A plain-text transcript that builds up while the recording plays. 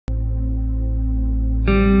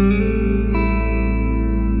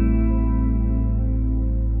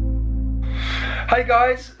Hey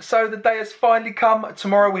guys, so the day has finally come.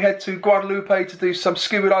 Tomorrow we head to Guadalupe to do some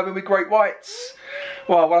scuba diving with great whites.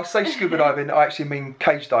 Well, when I say scuba diving, I actually mean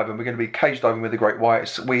cage diving. We're going to be cage diving with the great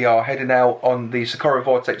whites. We are heading out on the Socorro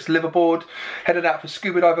Vortex Liveaboard, heading out for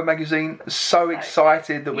Scuba Diver Magazine. So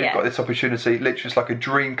excited that we've got this opportunity. Literally, it's like a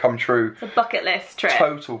dream come true. It's a bucket list trip.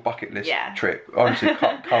 Total bucket list trip. Honestly,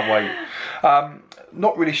 can't wait.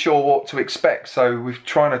 Not really sure what to expect, so we're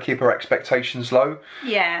trying to keep our expectations low.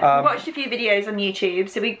 Yeah, we watched a few videos on YouTube,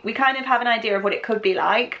 so we kind of have an idea of what it could be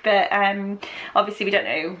like, but obviously we don't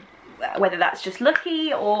know whether that's just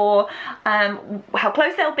lucky or how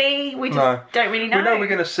close they'll be. We just don't really know. We know we're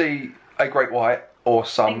going to see a great white or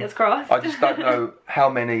some. Fingers crossed. I just don't know how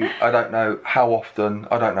many, I don't know how often,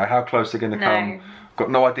 I don't know how close they're going to come. Got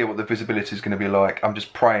no idea what the visibility is going to be like. I'm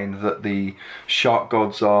just praying that the shark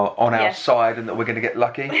gods are on our side and that we're going to get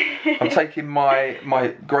lucky. I'm taking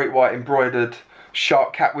my great white embroidered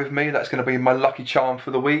shark cap with me. That's going to be my lucky charm for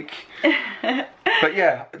the week. But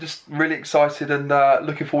yeah, just really excited and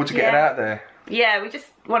looking forward to getting out there. Yeah, we just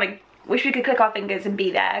wish we could click our fingers and be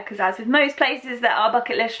there, because as with most places that are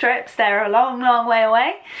bucket list trips, they're a long way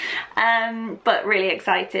away. But really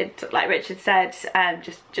excited, like Richard said,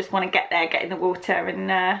 just want to get there, get in the water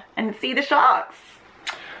and see the sharks.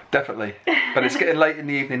 Definitely. But it's getting late in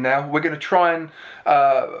the evening now. We're going to try and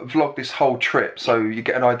vlog this whole trip so you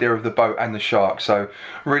get an idea of the boat and the shark. So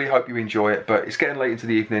really hope you enjoy it. But it's getting late into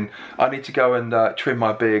the evening. I need to go and trim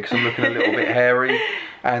my beard because I'm looking a little bit hairy.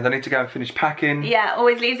 And I need to go and finish packing. Yeah,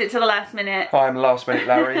 always leaves it to the last minute. I'm last minute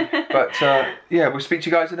Larry. But yeah, we'll speak to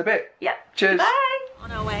you guys in a bit. Yeah. Cheers. Bye.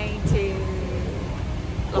 On our way to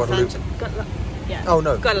Guadalupe. Yeah. Oh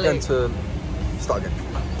no, Guadalupe. We're going to start again.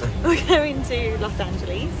 We're going to Los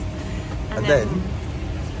Angeles. And then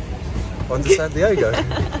on to San Diego.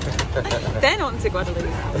 Then on to Guadalupe,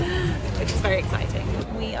 which is very exciting.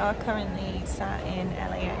 We are currently sat in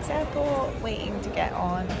LAX airport waiting to get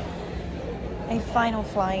on a final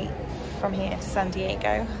flight from here to San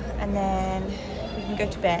Diego, and then we can go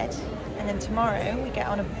to bed, and then tomorrow we get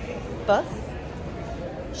on a bus.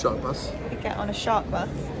 Shark bus. We get on a shark bus.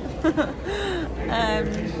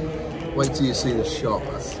 Wait till you see the shark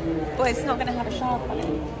bus. But it's not going to have a shark on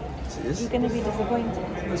it. Yes, it is. You're going to be disappointed.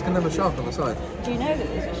 It's going to have a shark on the side. Do you know that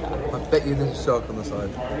there's a shark? I bet you there's a shark on the side.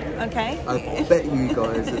 Okay. I bet you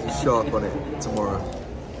guys there's a shark on it tomorrow.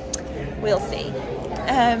 We'll see.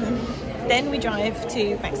 Then we drive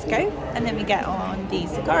to Mexico, and then we get on the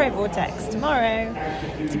Socorro Vortex tomorrow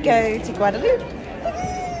to go to Guadalupe.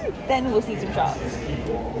 Then we'll see some sharks.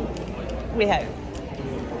 We hope.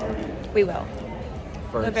 We will.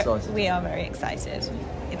 Very excited. We are very excited.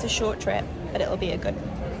 It's a short trip, but it'll be a good one.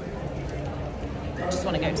 I just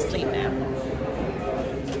want to go to sleep now.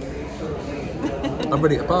 I'm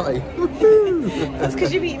ready to party. That's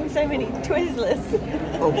because you've eaten so many Twizzlers.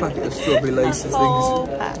 Whole packet of strawberry lace and whole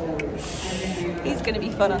things. Pack. He's going to be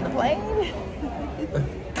fun on the plane.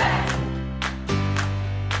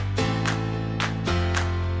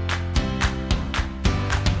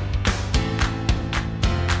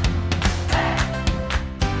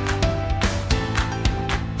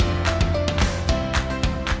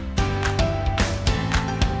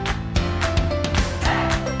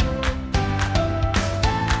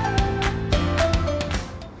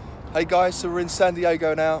 Hey guys, so we're in San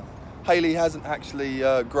Diego now. Hayley hasn't actually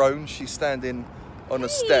grown. She's standing on a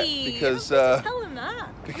step because tell them that.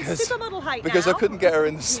 because supermodel height because now. I couldn't get her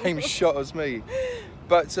in the same shot as me.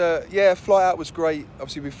 But yeah, flight out was great.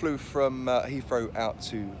 Obviously, we flew from Heathrow out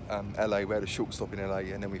to LA. We had a short stop in LA,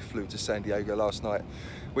 and then we flew to San Diego last night.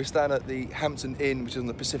 We're staying at the Hampton Inn, which is on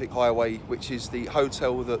the Pacific Highway, which is the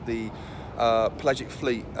hotel that the Pelagic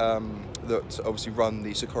Fleet that obviously run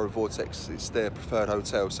the Socorro Vortex. It's their preferred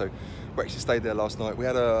hotel, so we actually stayed there last night. We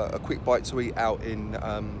had a quick bite to eat out in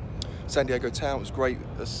San Diego town. It was great.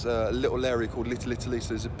 There's a little area called Little Italy, so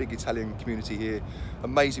there's a big Italian community here.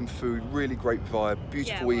 Amazing food, really great vibe,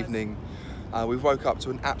 beautiful evening. We woke up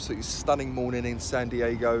to an absolutely stunning morning in San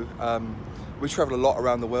Diego. We travel a lot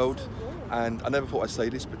around the world, and I never thought I'd say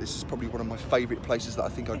this, but this is probably one of my favourite places that I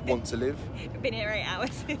think I'd want to live. We've been here 8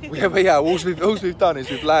 hours. yeah, all we've done is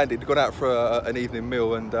we've landed, gone out for an evening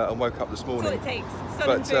meal, and woke up this morning. That's all it takes.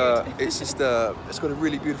 But it's just it's got a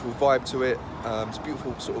really beautiful vibe to it. It's a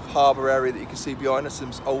beautiful sort of harbour area that you can see behind us.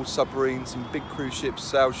 Some old submarines, some big cruise ships,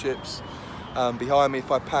 sail ships. Behind me,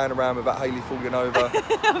 if I pan around without Hayley falling over.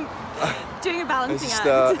 Doing a balancing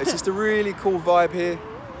act. It's just a really cool vibe here.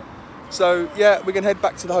 So yeah, we're going to head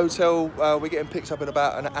back to the hotel. We're getting picked up in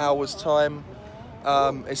about an hour's time.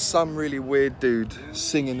 It's some really weird dude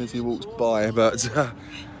singing as he walks by, but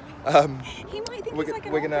He might think we're, it's like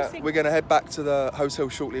an we're gonna head back to the hotel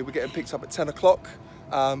shortly. We're getting picked up at 10 o'clock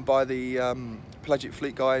by the Pelagic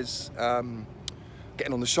Fleet guys.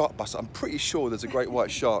 Getting on the shark bus. I'm pretty sure there's a great white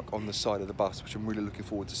shark on the side of the bus, which I'm really looking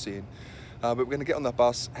forward to seeing. But we're going to get on that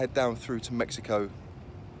bus, head down through to Mexico,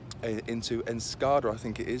 into Ensenada, I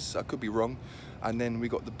think it is. I could be wrong. And then we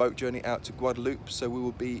got the boat journey out to Guadalupe, so we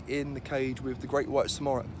will be in the cage with the great white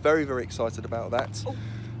tomorrow. Very, very excited about that.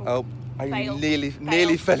 I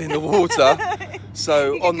nearly fell in the water.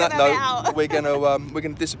 So on that note, we're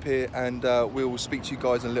gonna disappear, and we will speak to you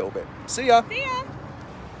guys in a little bit. See ya. See ya.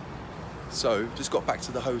 So just got back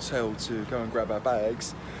to the hotel to go and grab our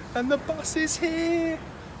bags, and the bus is here.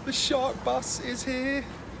 The shark bus is here.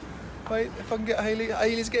 Wait, if I can get Hayley.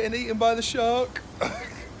 Hayley's getting eaten by the shark.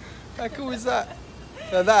 How cool is that?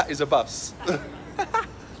 Now that is a bus.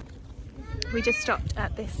 We just stopped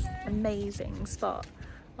at this amazing spot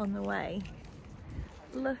on the way.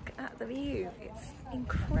 Look at the view, it's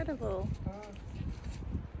incredible.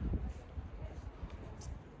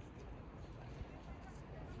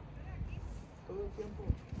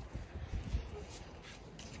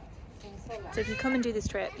 So if you come and do this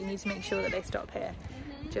trip, you need to make sure that they stop here,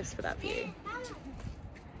 just for that view.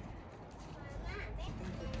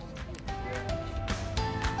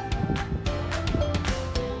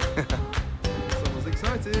 Someone's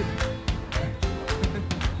excited.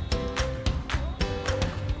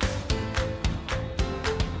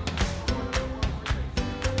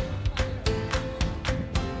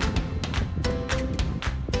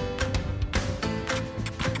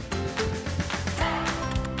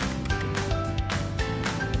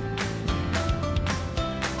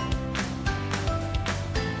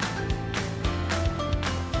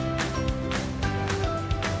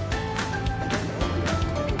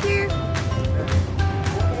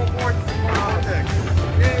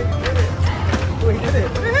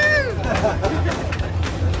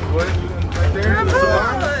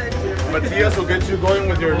 Matthias will get you going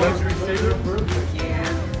with your luxury stateroom.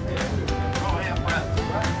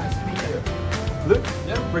 Luke?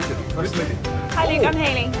 Yeah, Richard. Nice to meet you. Hi Luke, I'm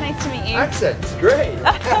Hayley. Nice to meet you. Accent's great.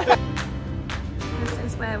 This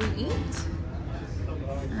is where we eat.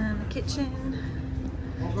 And the kitchen.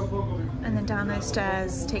 And then down those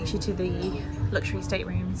stairs takes you to the luxury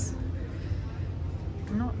staterooms.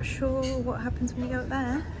 I'm not sure what happens when you go up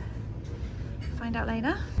there. Find out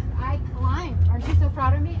later. I climbed. Aren't you so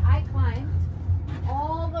proud of me? I climbed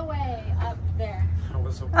all the way up there. I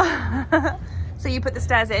was so proud. So you put the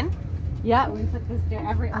stairs in? Yeah, we put this there.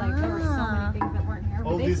 There were so many things that weren't here.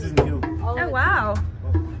 All this is new. Oh wow!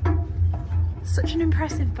 Such an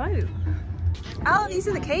impressive boat. Oh, these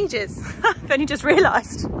are the cages. I've only just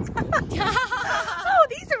realised. Oh,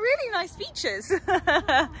 these are really nice features.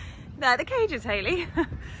 They're the cages, Hayley.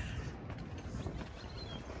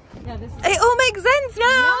 Yeah, this is... It all makes sense now.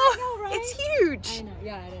 Yeah, I know, right? It's huge. I know.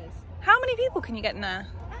 Yeah, it is. How many people can you get in there?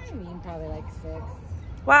 I mean, probably like 6.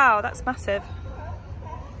 Wow, that's massive.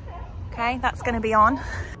 Okay, that's going to be on.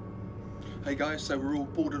 Hey guys, so we're all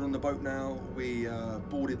boarded on the boat now. We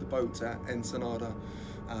boarded the boat at Ensenada,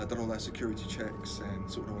 done all our security checks and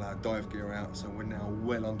sorted all our dive gear out. So we're now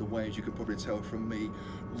well underway, as you can probably tell from me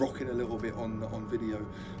rocking a little bit on video.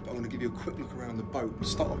 But I'm going to give you a quick look around the boat. We'll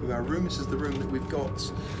start off with our room. This is the room that we've got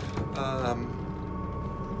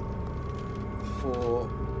for,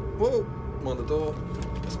 whoa, I'm on the door.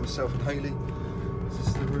 That's myself and Hayley. This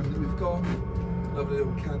is the room that we've got. Lovely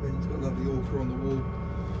little cabin. It's got a lovely orca on the wall.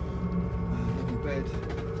 Lovely bed.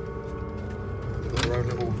 We've got our own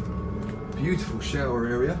little beautiful shower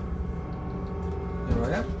area. There I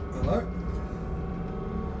am. Hello.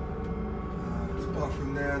 There's a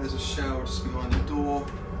bathroom there. There's a shower just behind the door.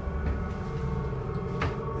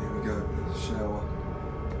 There we go. There's a shower.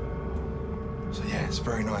 So yeah, it's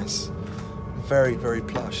very nice. Very, very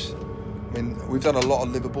plush. I mean, we've done a lot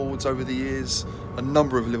of liveaboards over the years, a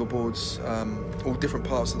number of liveaboards, all different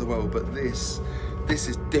parts of the world, but this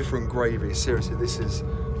is different gravy. Seriously, this is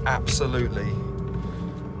absolutely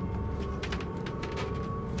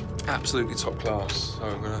top class. So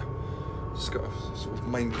I'm gonna just got a sort of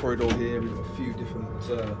main corridor here. We've got a few different.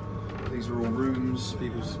 These are all rooms,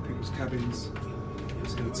 people's cabins.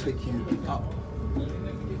 Just gonna take you up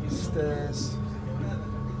the stairs.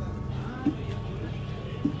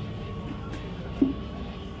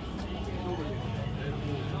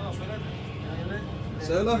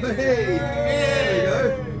 So lovely! Hey.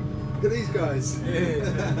 There we go. Look at these guys. It's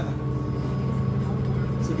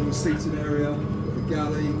a little seating area, the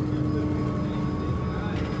galley.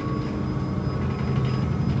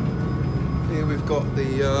 Here we've got the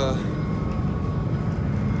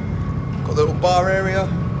little bar area.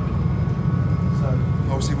 So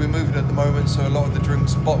I'll Obviously we're moving at the moment, so a lot of the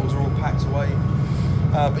drinks and bottles are all packed away.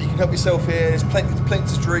 But you can help yourself here. There's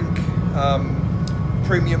plenty to drink.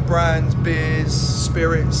 Premium brands, beers,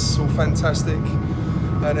 spirits, all fantastic.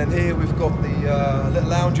 And then here we've got the little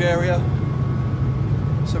lounge area.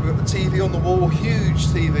 So we've got the TV on the wall, huge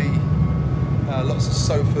TV, lots of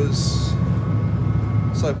sofas.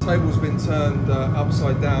 So the table's been turned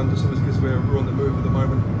upside down just obviously because we're on the move at the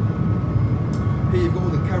moment. Here you've got all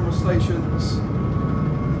the camera stations.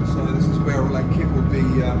 So this is where all that kit will be,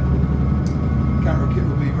 camera kit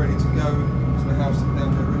will be ready to go. So the house is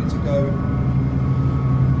down there ready to go.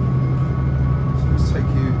 So let's take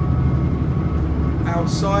you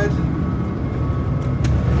outside.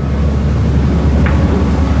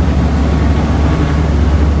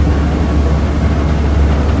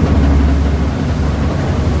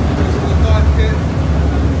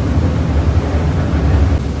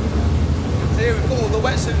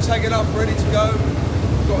 Taken up, ready to go.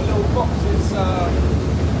 We've got little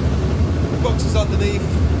boxes underneath.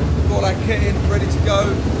 Got all that kit in, ready to go.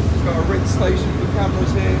 We've got a rinse station for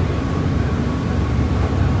cameras here.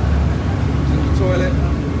 To the toilet.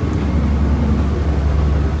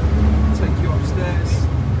 Take you upstairs.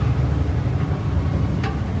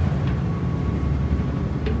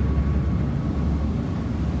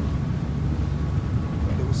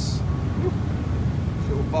 Got a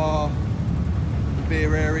little bar.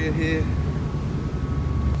 Beer area here,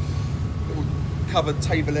 little covered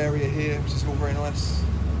table area here, which is all very nice.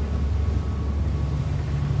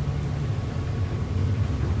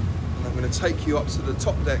 And I'm going to take you up to the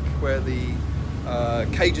top deck where the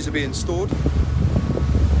cages are being stored.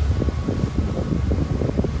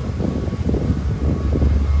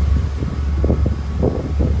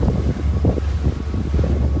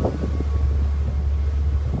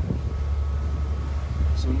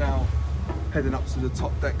 So now heading up to the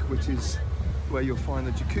top deck, which is where you'll find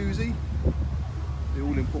the jacuzzi, the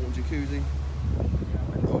all-important jacuzzi,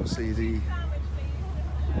 and obviously the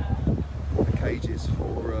cages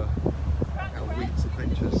for our week's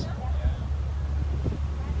adventures.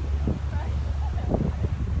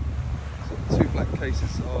 So the two black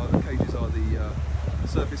cages are the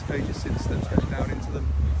surface cages, see the steps going down into them,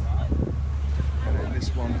 and then this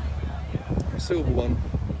one, the silver one,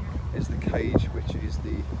 is the cage, which is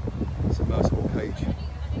the submersible cage.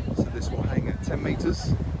 So this will hang at 10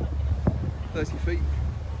 metres, 30 feet,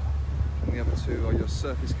 and the other two are your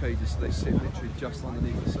surface cages, so they sit literally just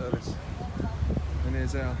underneath the surface. And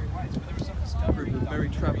there's our group of merry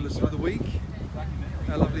travellers for the week,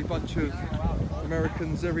 a lovely bunch of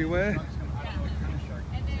Americans everywhere.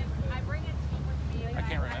 I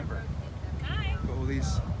can't remember. Got all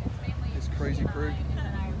this crazy crew.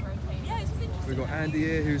 We've got Andy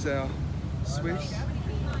here, who's our Swiss.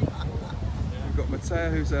 We've got Manta,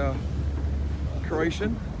 who's our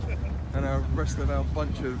Croatian, and our rest of our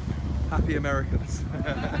bunch of happy Americans.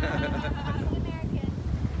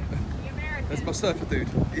 That's my surfer dude.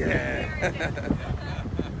 Yeah.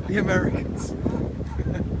 The Americans.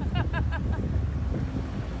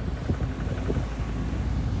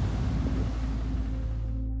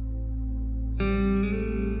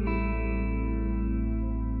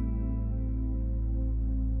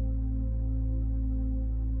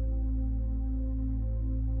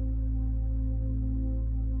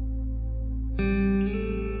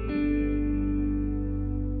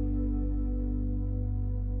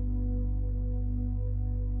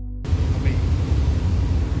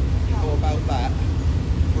 That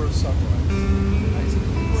for a sunrise. That is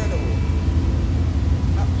incredible.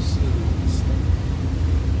 Absolutely stunning.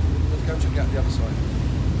 Let's go check out the other side.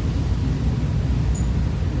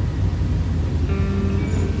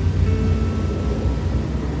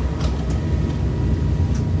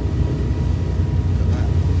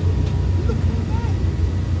 Look at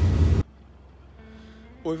that.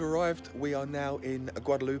 We've arrived. We are now in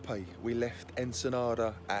Guadalupe. We left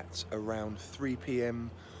Ensenada at around 3 p.m.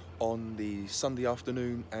 on the Sunday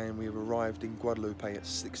afternoon, and we've arrived in Guadalupe at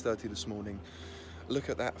 6:30 this morning. Look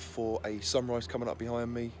at that for a sunrise coming up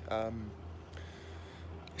behind me.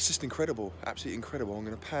 It's just incredible, absolutely incredible. I'm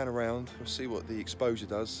going to pan around, we'll see what the exposure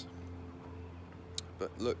does.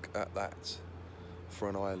 But look at that for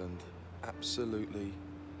an island. Absolutely,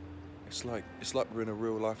 it's like we're in a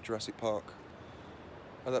real life Jurassic Park.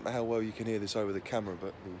 I don't know how well you can hear this over the camera,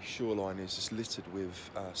 but the shoreline is just littered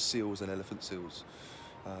with seals and elephant seals.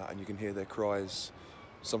 And you can hear their cries.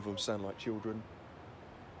 Some of them sound like children.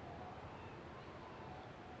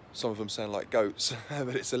 Some of them sound like goats,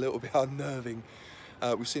 but it's a little bit unnerving.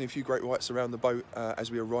 We've seen a few great whites around the boat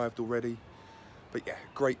as we arrived already. But yeah,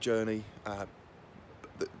 great journey.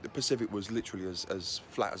 The Pacific was literally as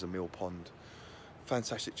flat as a mill pond.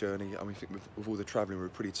 fantastic journey. I mean, I think with all the travelling, we were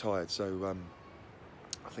pretty tired, so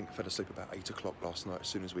I think I fell asleep about 8 o'clock last night as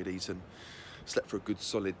soon as we'd eaten. Slept for a good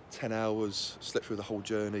solid 10 hours, slept through the whole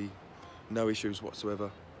journey, no issues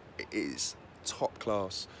whatsoever. It is top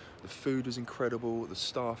class. The food was incredible, the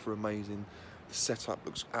staff are amazing, the setup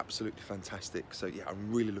looks absolutely fantastic. So yeah,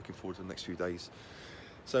 I'm really looking forward to the next few days.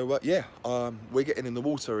 So yeah, we're getting in the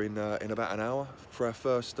water in about an hour for our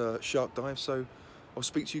first shark dive. So I'll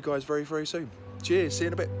speak to you guys very, very soon. Cheers, see you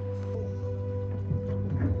in a bit.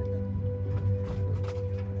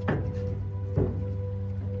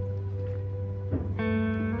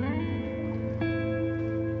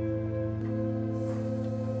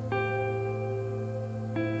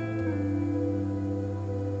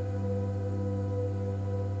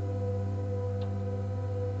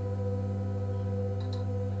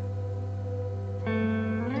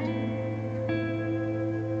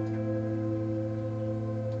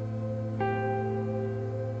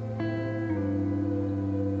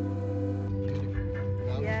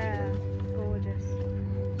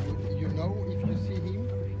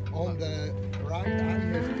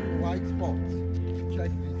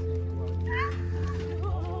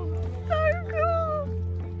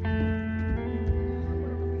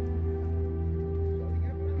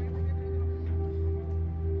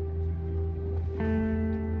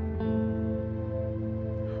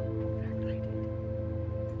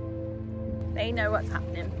 They know what's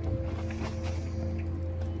happening.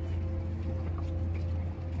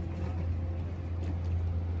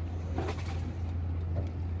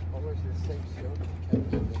 Always the same show,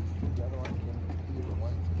 the other one can either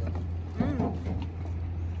one together.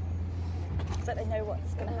 So they know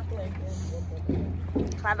what's going to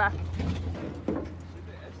happen. Clever.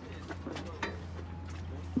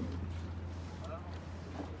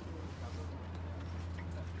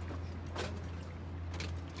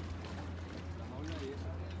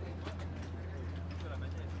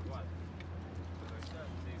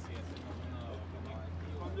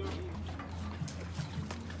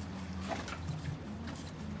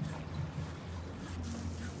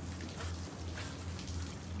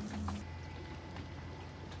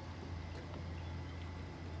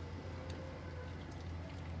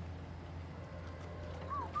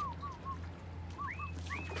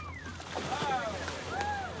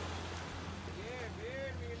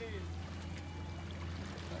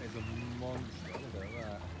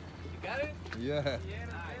 Yeah.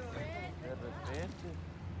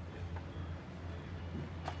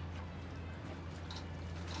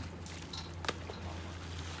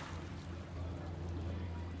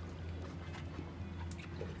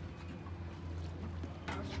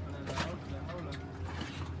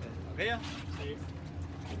 ¿Aquella? Sí.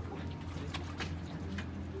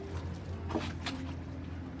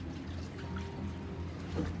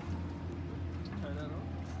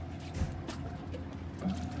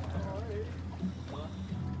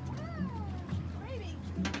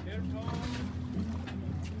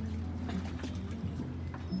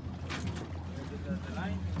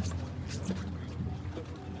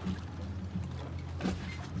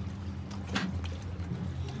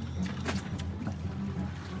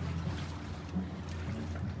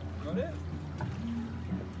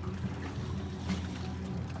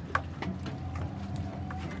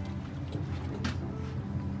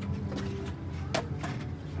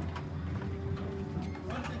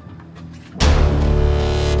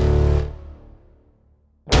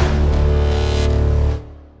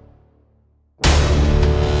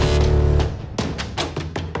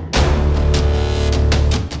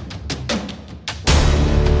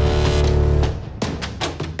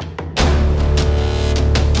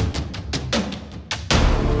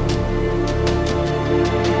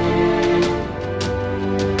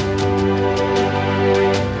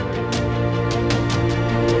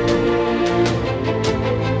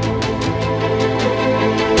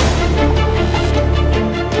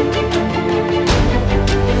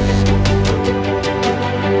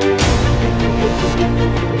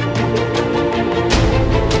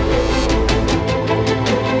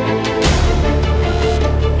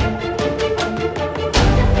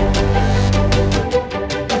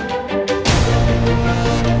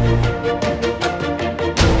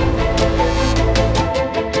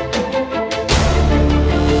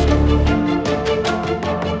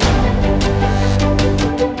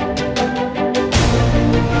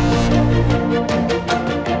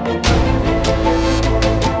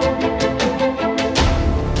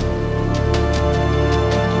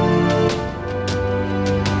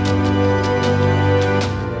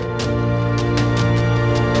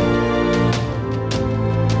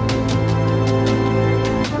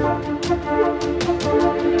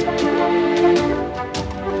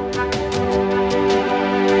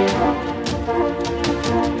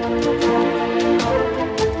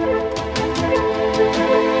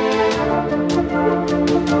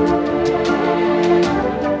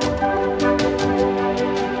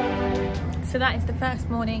 that is the first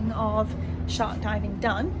morning of shark diving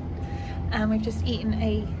done, and we've just eaten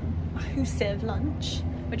a massive lunch,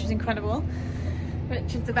 which was incredible.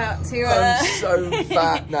 Richard's about to I'm so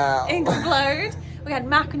fat now. explode. We had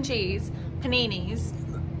mac and cheese, paninis,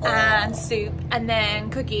 and soup, and then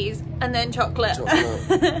cookies, and then chocolate.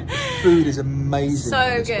 Food is amazing.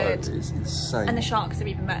 So good. It's insane. And the sharks are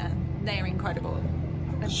even better. They are incredible.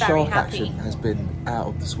 I'm very Shark happy. action has been out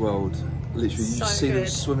of this world. Literally, you So see them good.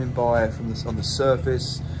 swimming by from on the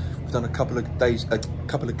surface. We've done a couple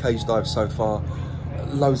of cage dives so far.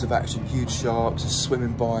 Loads of action, huge sharks just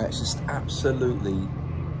swimming by. It's just absolutely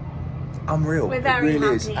unreal. We're very it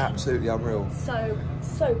really is happy. absolutely unreal. So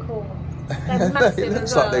cool. They're massive It looks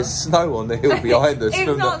as like well. there's snow on the hill behind us.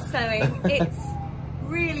 It's not snowing. It's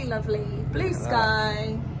really lovely. Blue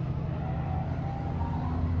sky.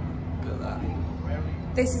 Look at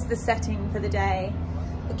that. This is the setting for the day.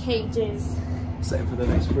 The cages Setting for the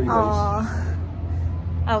next 3 days. are...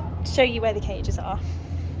 I'll show you where the cages are.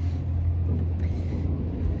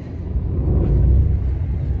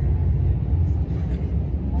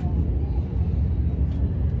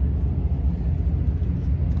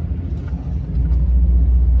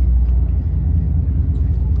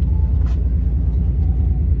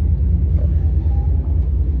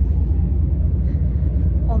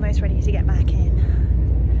 Almost ready to get back in.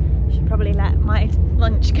 Should probably let my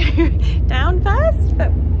lunch go down first, but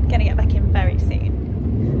gonna get back in very soon.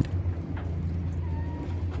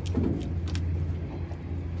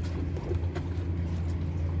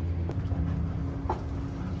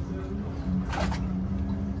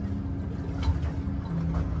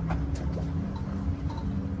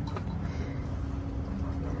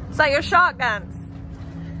 Is that your shark dance?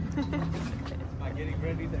 Am I getting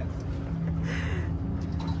ready then?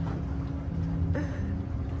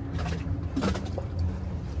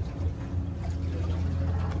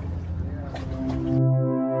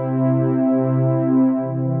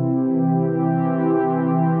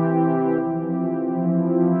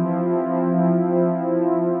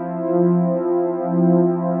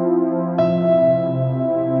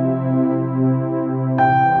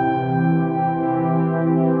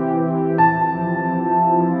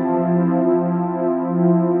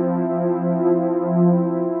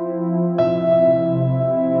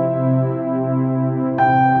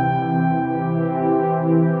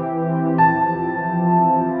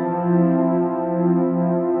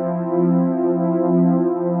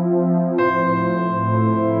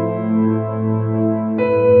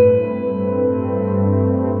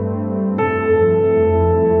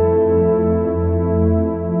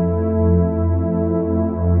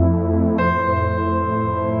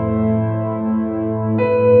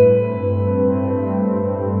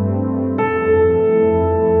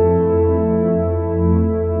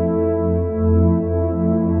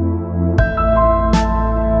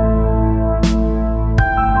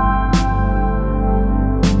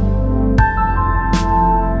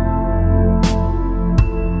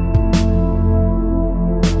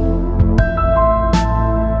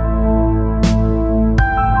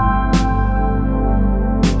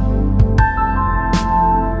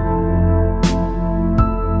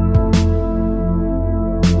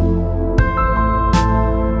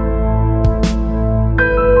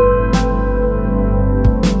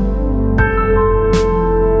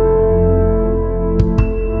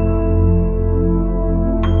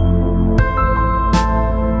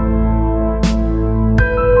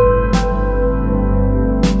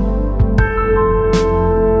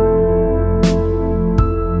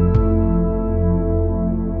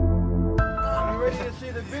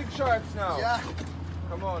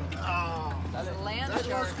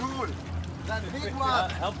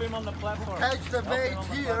 Help him on the platform. Catch the bait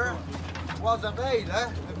here. Was a bait,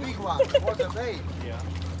 eh? The big one was a bait. Yeah.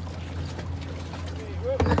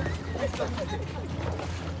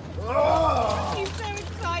 Oh! He's so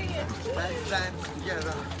excited. Let's dance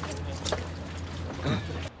together.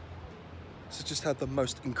 So just had the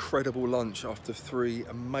most incredible lunch after 3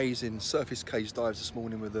 amazing surface cage dives this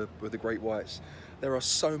morning with the great whites. There are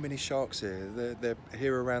so many sharks here. They're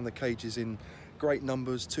here around the cages in great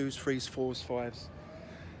numbers, 2s, 3s, 4s, 5s.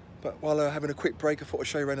 But while having a quick break, I thought I'd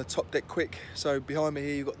show you around the top deck quick. So behind me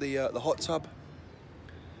here, you've got the hot tub.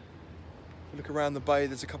 Look around the bay,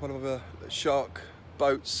 there's a couple of other shark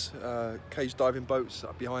boats, cage diving boats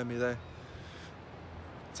up behind me there.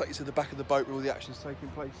 Take you to the back of the boat where all the action's taking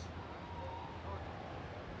place.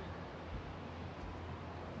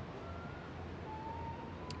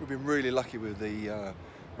 We've been really lucky with the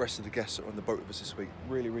rest of the guests that are on the boat with us this week.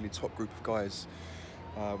 Really, really top group of guys.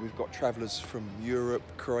 We've got travellers from Europe,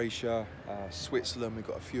 Croatia, Switzerland. We've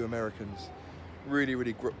got a few Americans.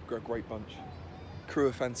 Really great bunch. Crew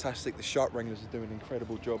are fantastic. The shark wranglers are doing an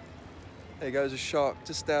incredible job. There goes a shark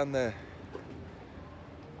just down there.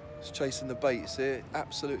 It's chasing the bait, see it?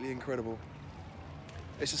 Absolutely incredible.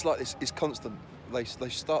 It's just like this, it's constant. They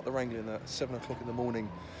start the wrangling at 7 o'clock in the morning,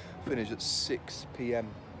 finish at 6 p.m.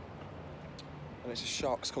 And it's just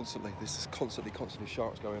sharks constantly. This is constantly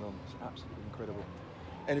sharks going on. It's absolutely incredible.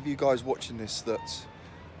 Any of you guys watching this that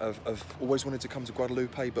have always wanted to come to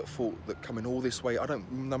Guadalupe but thought that coming all this way,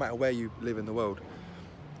 no matter where you live in the world,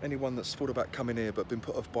 anyone that's thought about coming here but been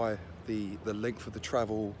put off by the length of the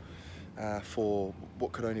travel for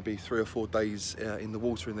what could only be 3 or 4 days in the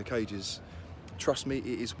water in the cages, trust me,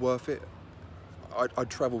 it is worth it. I'd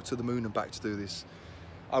travel to the moon and back to do this.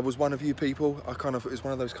 I was one of you people. It's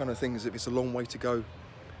one of those kind of things, if it's a long way to go,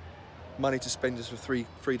 money to spend just for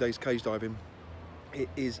three days cage diving, it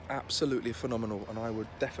is absolutely phenomenal, and I would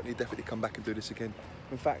definitely come back and do this again.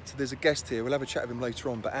 In fact, there's a guest here, we'll have a chat with him later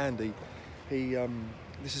on, but Andy,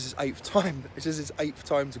 this is his 8th time. This is his 8th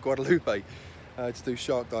time to Guadalupe to do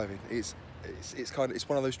shark diving. It's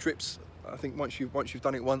one of those trips. I think once you've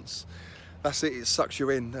done it once, that's it. It sucks you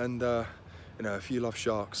in, and you know, if you love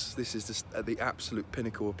sharks, this is just the absolute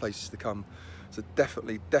pinnacle of places to come. So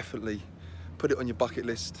definitely put it on your bucket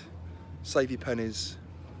list. Save your pennies.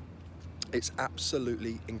 It's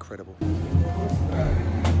absolutely incredible.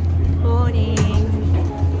 Morning.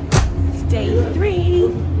 It's day 3.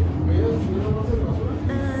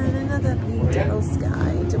 And another beautiful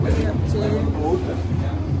sky to be up to.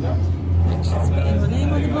 Actually spitting my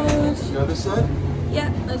name on the board. Go this side?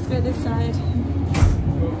 Yeah, let's go this side.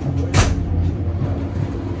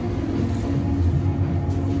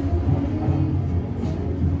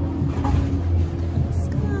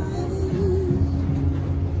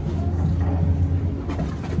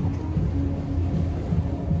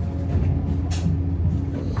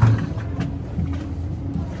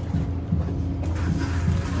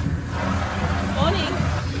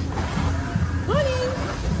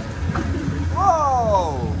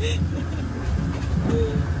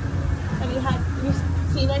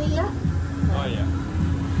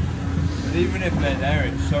 Even if they're there,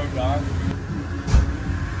 it's so dark.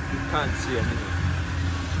 You can't see anything.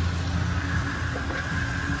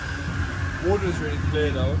 Water's really clear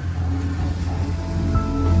though.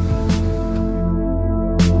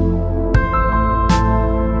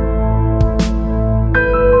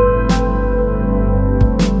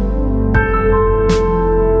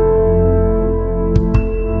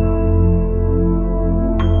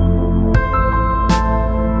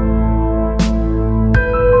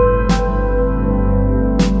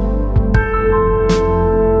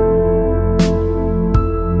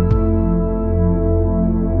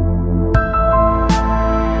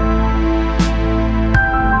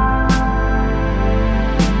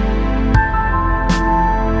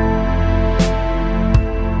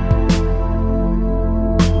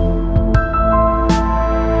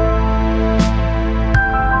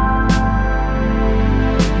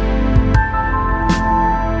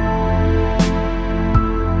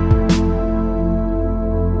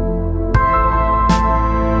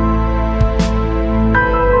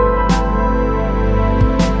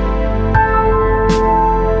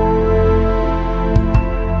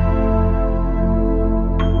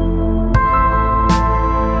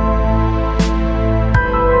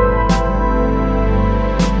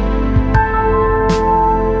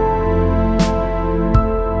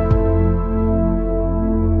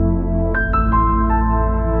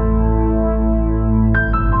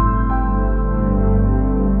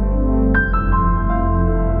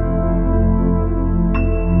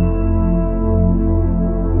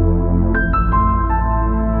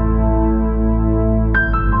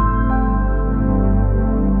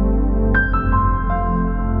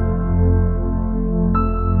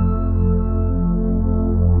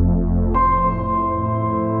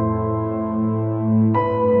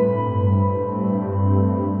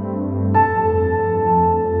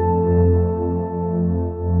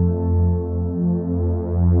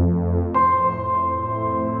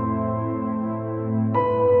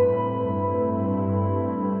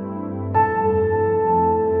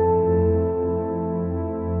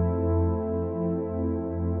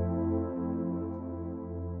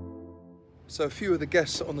 So a few of the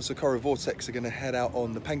guests on the Socorro Vortex are going to head out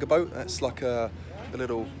on the Panga boat. That's like the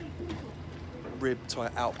little rib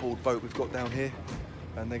type outboard boat we've got down here.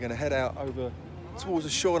 And they're going to head out over towards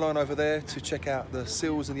the shoreline over there to check out the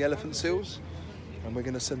seals and the elephant seals. And we're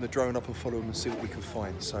going to send the drone up and follow them and see what we can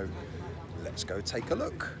find. So let's go take a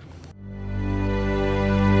look.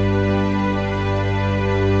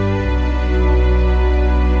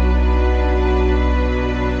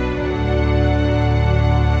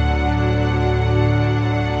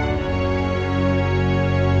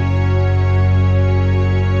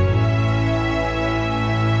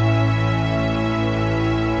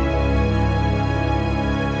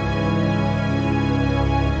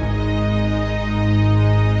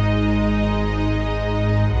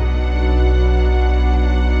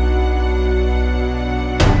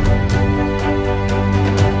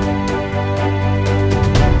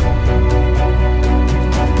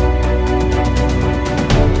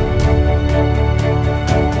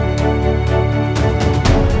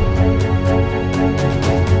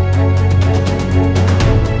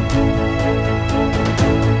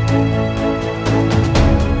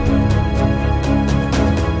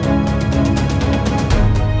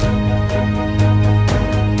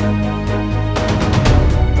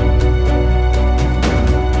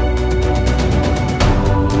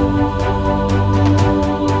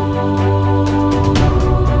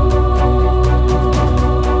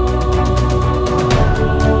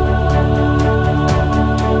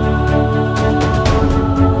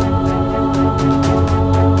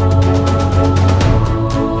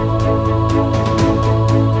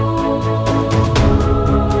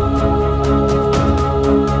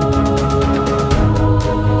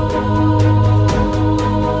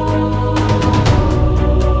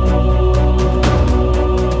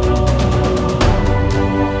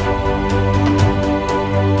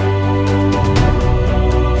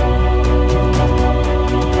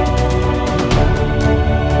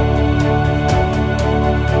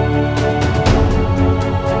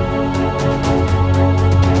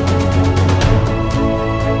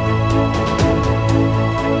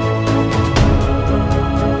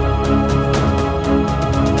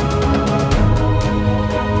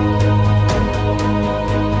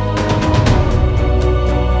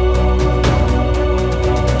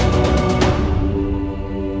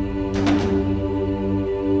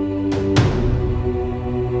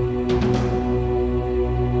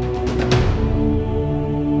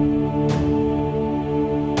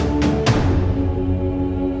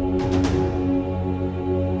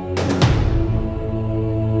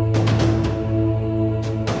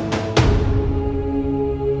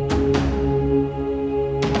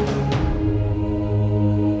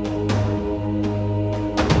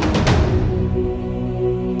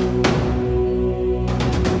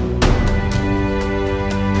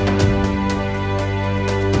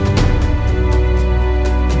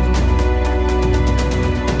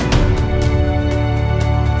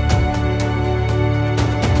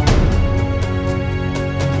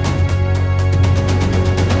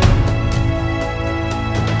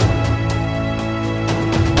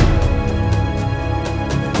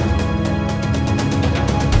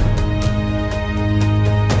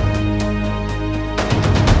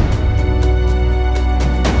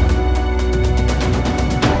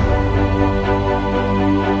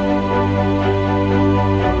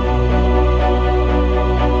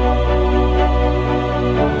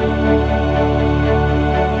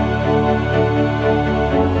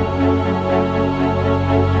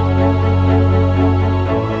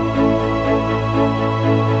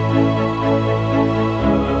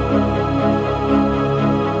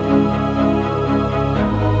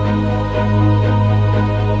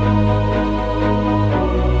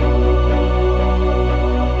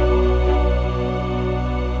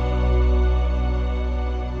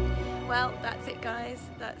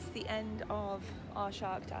 our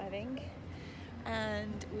shark diving,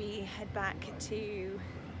 and we head back to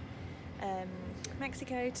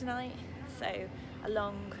Mexico tonight. So a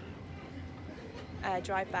long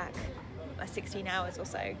drive back, 16 hours or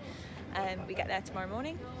so. We get there tomorrow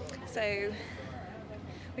morning. So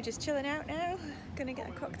we're just chilling out now, gonna get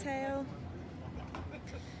a cocktail.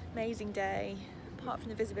 Amazing day. Apart from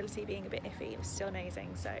the visibility being a bit iffy, it was still amazing.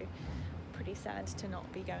 So pretty sad to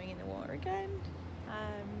not be going in the water again.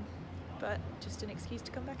 But just an excuse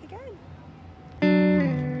to come back again.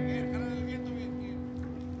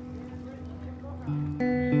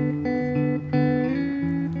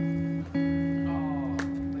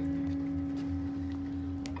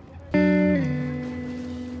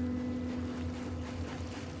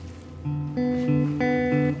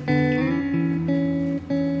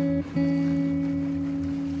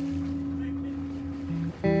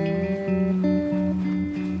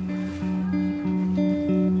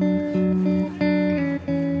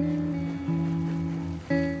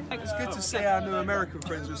 See our new American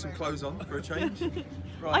friends with some clothes on for a change.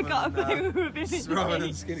 I got a bit rather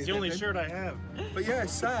than skinny. It's the only shirt I have. But yeah,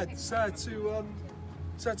 sad to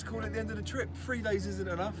call it the end of the trip. 3 days isn't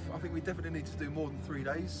enough. I think we definitely need to do more than 3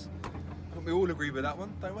 days. I think we all agree with that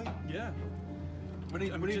one, don't we? Yeah. We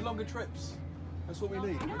need longer trips. That's what we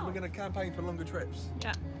need. We're going to campaign for longer trips.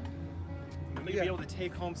 Yeah. We may be able to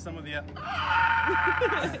take home some of the.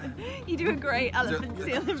 You do a great elephant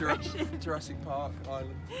seal impression. Jurassic Park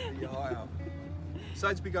Island. Yeah, high up.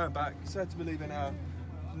 Sad to be going back. Sad to be leaving our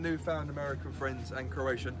newfound American friends and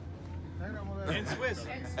Croatian. And Swiss.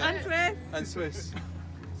 And Swiss. And Swiss.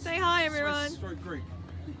 Say hi, everyone. Swiss stroke Greek.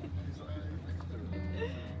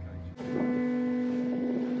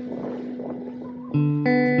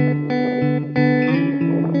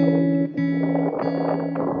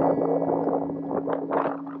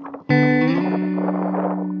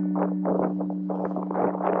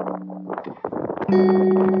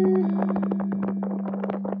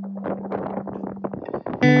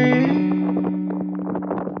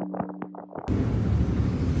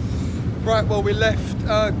 Right, well, we left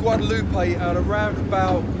Guadalupe at around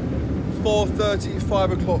about 4:30,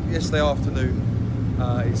 5 o'clock yesterday afternoon.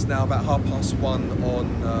 It's now about 1:30 on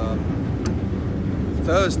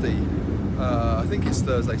Thursday. I think it's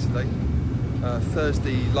Thursday today.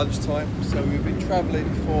 Thursday lunchtime. So we've been travelling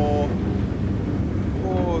for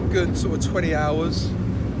a good sort of 20 hours.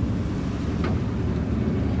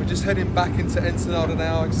 We're just heading back into Ensenada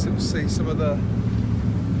now. You can see some of the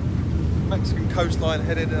Mexican coastline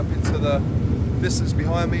heading up into the distance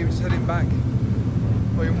behind me. We're just heading back.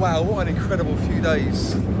 I mean, wow, what an incredible few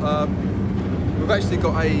days. We've actually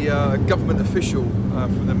got a government official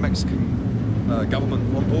from the Mexican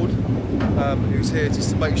government on board who's here just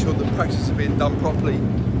to make sure that practice is being done properly.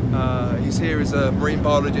 He's here as a marine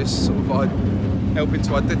biologist, sort of helping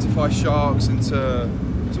to identify sharks and to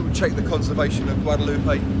sort of check the conservation of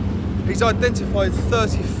Guadalupe. He's identified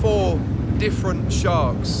 34 different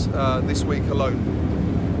sharks this week alone.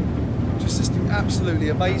 Just absolutely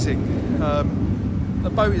amazing. The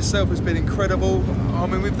boat itself has been incredible. I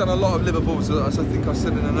mean, we've done a lot of liveaboards, as I think I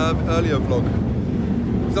said in an earlier vlog.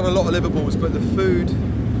 We've done a lot of liveaboards, but the food,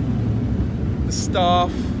 the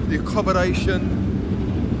staff, the accommodation,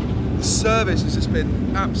 the service has just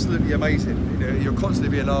been absolutely amazing. You know, you're constantly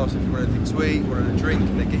being asked if you want anything to eat, want a drink,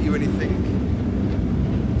 and they get you anything.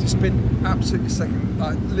 Just been absolutely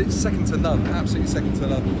second to none. Absolutely second to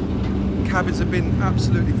none. Cabins have been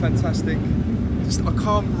absolutely fantastic. Just, I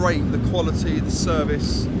can't rate the quality, the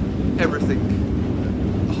service, everything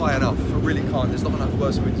high enough. I really can't. There's not enough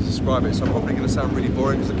words for me to describe it, so I'm probably going to sound really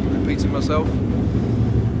boring because I keep repeating myself.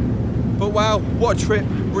 But wow, what a trip.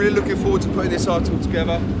 Really looking forward to putting this article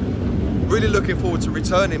together. Really looking forward to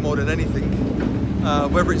returning more than anything.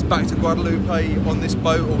 Whether it's back to Guadalupe on this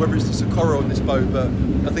boat or whether it's to Socorro on this boat. But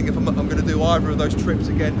I think if I'm going to do either of those trips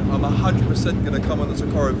again, I'm 100% going to come on the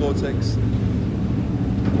Socorro Vortex.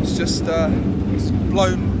 It's just it's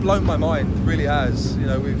blown my mind. It really has. You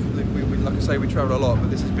know, we like I say, we travelled a lot, but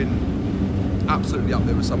this has been absolutely up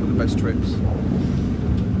there with some of the best trips.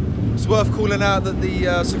 It's worth calling out that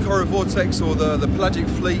the Socorro Vortex, or the Pelagic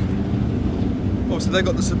Fleet, obviously they've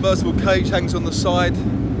got the submersible cage hangs on the side.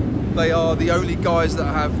 They are the only guys that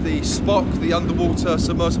have the Spock, the underwater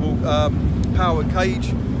submersible powered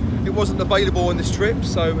cage. It wasn't available on this trip,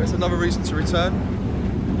 so it's another reason to return.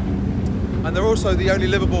 And they're also the only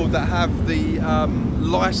liveaboard that have the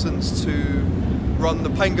license to run the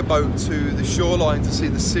panga boat to the shoreline to see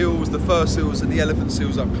the seals, the fur seals and the elephant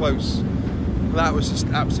seals up close. That was just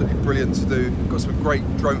absolutely brilliant to do. Got some great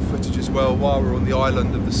drone footage as well while we're on the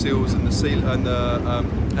island of the seals and the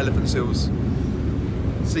elephant seals.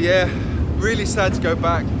 So yeah, Really sad to go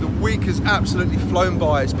back. The week has absolutely flown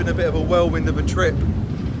by. It's been a bit of a whirlwind of a trip.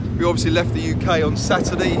 We obviously left the UK on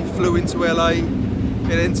Saturday, flew into LA,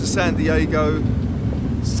 then into San Diego.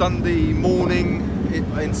 Sunday morning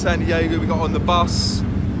in San Diego, we got on the bus,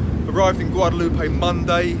 arrived in Guadalupe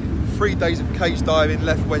Monday, 3 days of cage diving,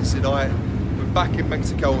 left Wednesday night. We're back in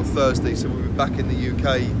Mexico on Thursday, so we'll be back in the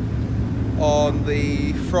UK on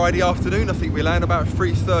the Friday afternoon. I think we land about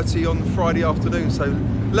 3:30 on Friday afternoon, so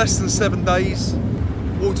less than 7 days.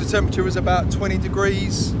 Water temperature is about 20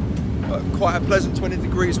 degrees, but quite a pleasant 20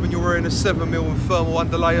 degrees when you're wearing a 7mm and thermal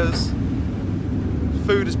underlayers.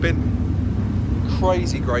 Food has been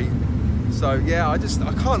crazy great. So yeah, I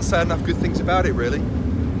can't say enough good things about it really.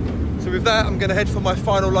 So with that, I'm gonna head for my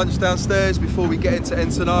final lunch downstairs before we get into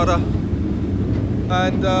Ensenada.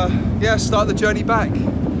 And yeah, start the journey back.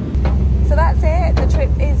 So that's it, the trip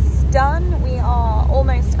is done. We are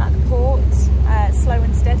almost at the port, slow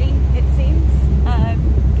and steady it seems.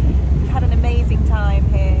 We've had an amazing time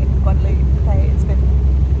here in Guadalupe. It's been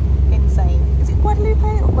insane. Is it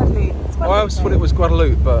Guadalupe or Guadalupe? It's Guadalupe. Well, I always thought it was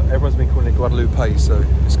Guadalupe, but everyone's been calling it Guadalupe, so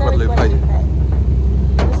it's Guadalupe.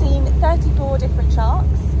 We've seen 34 different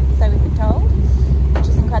sharks, so we've been told, which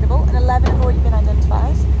is incredible, and 11 have already been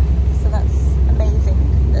identified. So that's amazing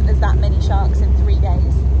that there's that many sharks in 3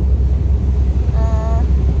 days.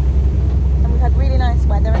 And we've had really nice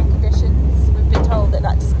weather and conditions. We've been told that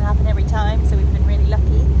doesn't happen every time, so we've been really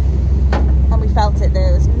lucky. And we felt it,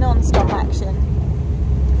 there was non-stop action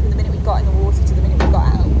from the minute we got in the water to the minute we got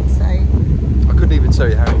out. So I couldn't even tell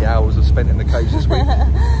you how many hours I've spent in the cage this week.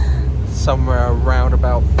 Somewhere around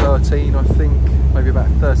about 13, I think, maybe about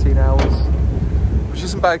 13 hours, which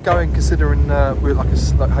isn't bad going considering we're like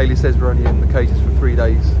Hayley says, we're only in the cages for 3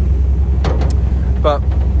 days. But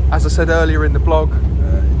as I said earlier in the blog,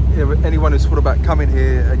 you know, anyone who's thought about coming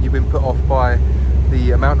here and you've been put off by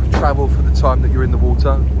the amount of travel for the time that you're in the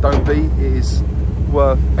water, don't be. It is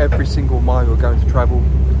worth every single mile you're going to travel.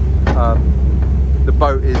 The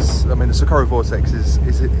boat is, I mean, the Socorro Vortex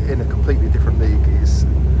is in a completely different league. It's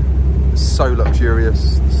so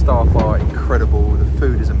luxurious, the staff are incredible, the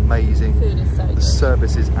food is amazing, food is so good. The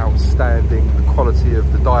service is outstanding, the quality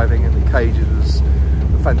of the diving and the cages was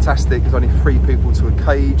fantastic. There's only 3 people to a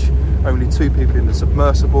cage, only 2 people in the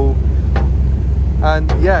submersible,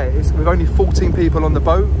 and yeah, with only 14 people on the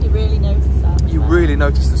boat, you really notice that. You really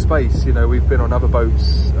notice the space. You know, we've been on other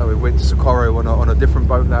boats. We went to Socorro on a different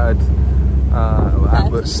boat that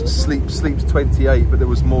had sleeps 28, but there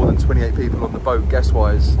was more than 28 people on the boat guest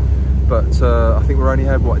wise. But I think we only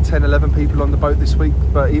had what 10, 11 people on the boat this week.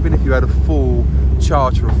 But even if you had a full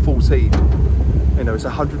charter of 14, you know, it's a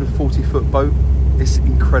 140-foot boat. It's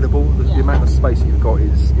incredible. The amount of space you've got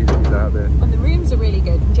is out there. And the rooms are really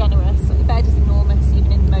good and generous. So the bed is enormous,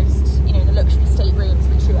 even in the most, you know, the luxury state rooms,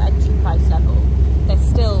 which are at entry price level. There's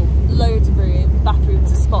still loads of room.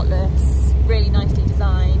 Bathrooms are spotless, really nicely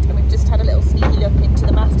designed, and we've just had a little sneaky look into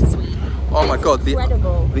the master suite. Oh my God, the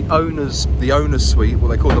owner's suite, what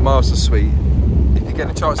they call the master suite. If you get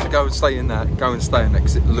a chance to go and stay in that, go and stay in that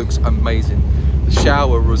because it looks amazing. The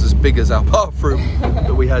shower was as big as our bathroom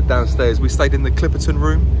that we had downstairs. We stayed in the Clipperton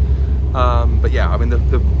room, but yeah, I mean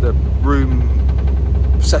the room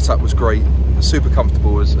setup was great, super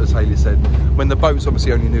comfortable as Hayley said. When the boat's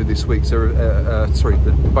obviously only new this week, so sorry,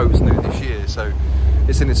 the boat was new this year, so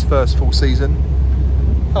it's in its first full season.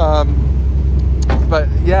 But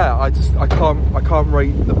yeah, I can't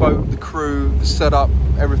rate the boat, the crew, the setup,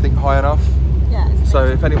 everything high enough. Yeah, so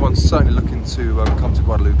if anyone's certainly looking to come to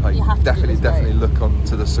Guadalupe, definitely look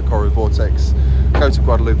onto the Socorro Vortex. Go to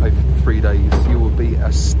Guadalupe for 3 days. You will be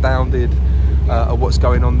astounded at what's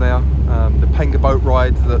going on there. The Penga boat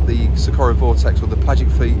ride that the Socorro Vortex or the Pelagic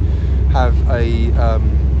Fleet have a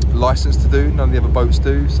license to do. None of the other boats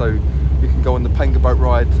do. So you can go on the Penga boat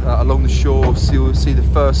ride along the shore, see the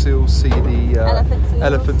fur seals, see the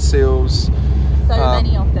elephant seals. So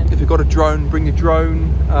many of them. If you've got a drone, bring your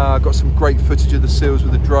drone. Got some great footage of the seals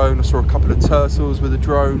with a drone. I saw a couple of turtles with a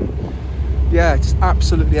drone. Yeah, it's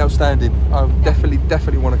absolutely outstanding. I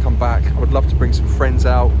definitely want to come back. I would love to bring some friends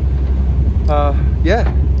out. Yeah.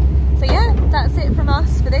 So yeah, that's it from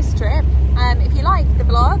us for this trip. If you like the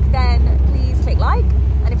vlog, then please click like.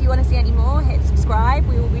 And if you want to see any more, hit subscribe.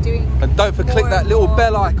 We will be doing. And don't forget click that little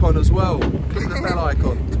bell icon as well. Click the bell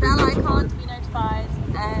icon. The bell icon to be notified.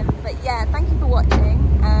 But yeah, thank you for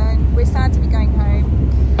watching. And we're sad to be going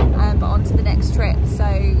home, but on to the next trip. So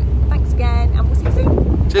thanks again, and we'll see you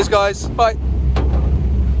soon. Cheers, guys. Bye.